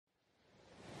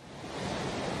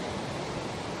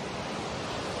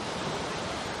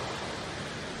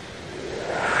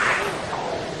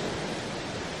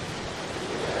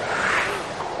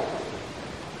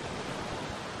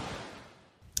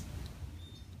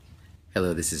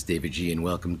Hello, this is davidji, and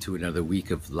welcome to another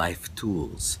week of Life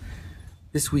Tools.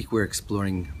 This week we're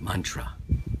exploring mantra,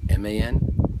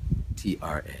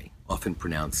 M-A-N-T-R-A, often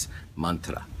pronounced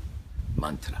mantra,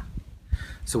 mantra.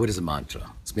 So what is a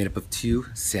mantra? It's made up of two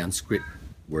Sanskrit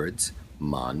words,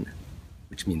 man,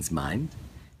 which means mind,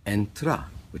 and tra,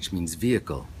 which means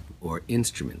vehicle or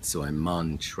instrument. So a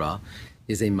mantra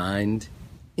is a mind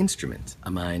instrument,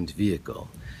 a mind vehicle.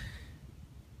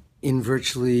 In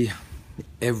virtually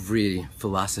every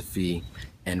philosophy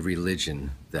and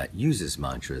religion that uses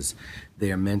mantras,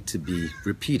 they are meant to be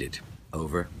repeated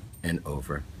over and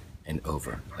over and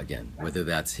over again. Whether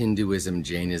that's Hinduism,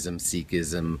 Jainism,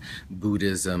 Sikhism,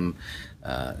 Buddhism,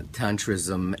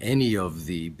 Tantrism, any of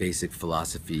the basic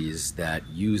philosophies that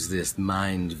use this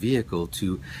mind vehicle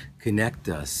to connect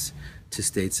us to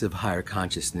states of higher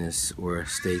consciousness or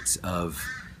states of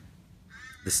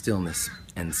the stillness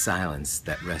and silence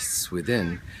that rests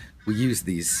within. We use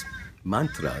these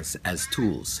mantras as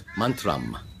tools.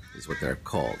 Mantram is what they're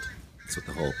called. That's what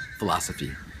the whole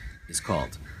philosophy is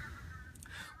called.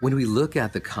 When we look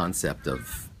at the concept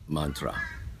of mantra,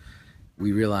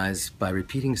 we realize by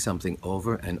repeating something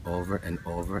over and over and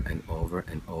over and over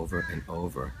and over and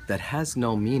over that has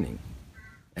no meaning,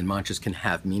 and mantras can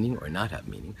have meaning or not have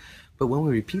meaning, but when we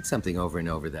repeat something over and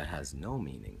over that has no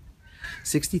meaning,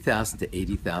 60,000 to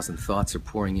 80,000 thoughts are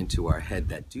pouring into our head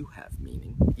that do have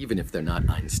meaning, even if they're not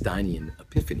Einsteinian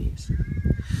epiphanies.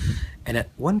 And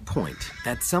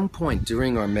at some point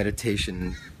during our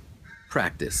meditation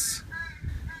practice,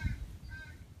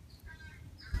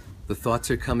 the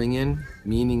thoughts are coming in,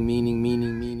 meaning, meaning,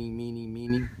 meaning, meaning, meaning,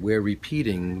 meaning. We're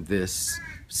repeating this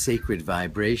sacred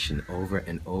vibration over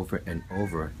and over and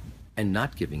over and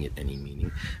not giving it any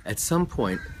meaning. At some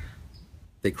point,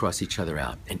 they cross each other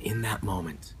out. And in that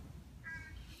moment,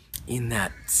 in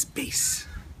that space,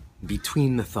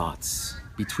 between the thoughts,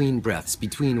 between breaths,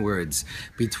 between words,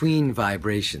 between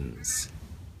vibrations,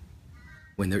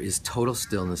 when there is total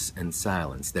stillness and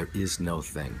silence, there is no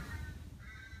thing.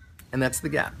 And that's the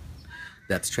gap.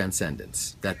 That's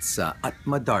transcendence. That's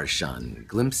Atma Darshan,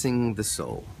 glimpsing the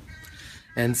soul.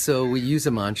 And so we use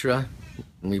a mantra.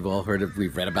 We've all heard of,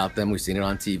 we've read about them, we've seen it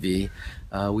on TV.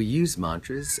 We use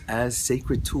mantras as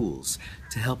sacred tools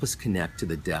to help us connect to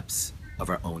the depths of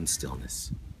our own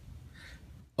stillness.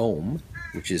 Om,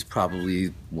 which is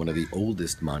probably one of the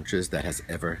oldest mantras that has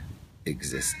ever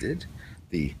existed.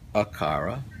 The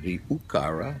akara, the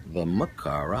ukara, the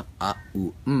makara,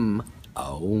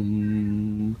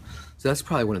 aum. So that's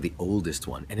probably one of the oldest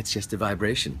one, and it's just a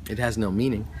vibration. It has no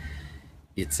meaning.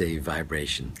 It's a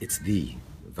vibration. It's the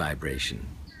vibration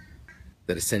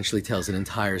that essentially tells an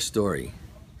entire story.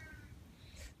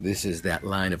 This is that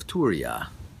line of Turiya,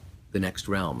 the next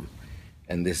realm,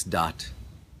 and this dot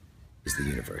is the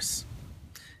universe.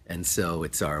 And so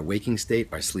it's our waking state,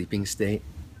 our sleeping state,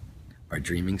 our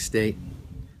dreaming state,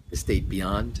 the state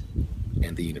beyond,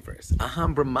 and the universe.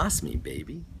 Aham Brahmasmi,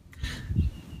 baby.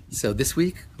 So this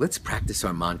week, let's practice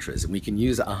our mantras, and we can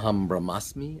use Aham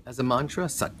Brahmasmi as a mantra,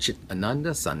 Sat Chit Ananda,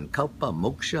 Sankalpa,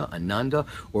 Moksha, Ananda,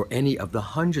 or any of the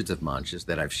hundreds of mantras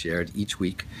that I've shared each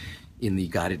week in the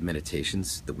guided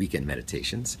meditations, the weekend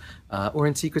meditations, or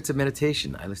in Secrets of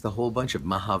Meditation. I list a whole bunch of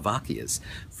Mahavakyas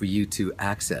for you to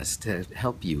access to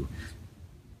help you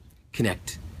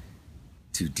connect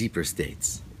to deeper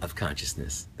states of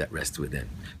consciousness that rest within.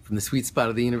 From the sweet spot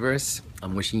of the universe,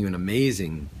 I'm wishing you an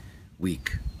amazing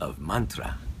week of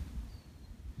mantra,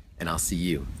 and I'll see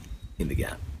you in the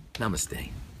gap. Namaste.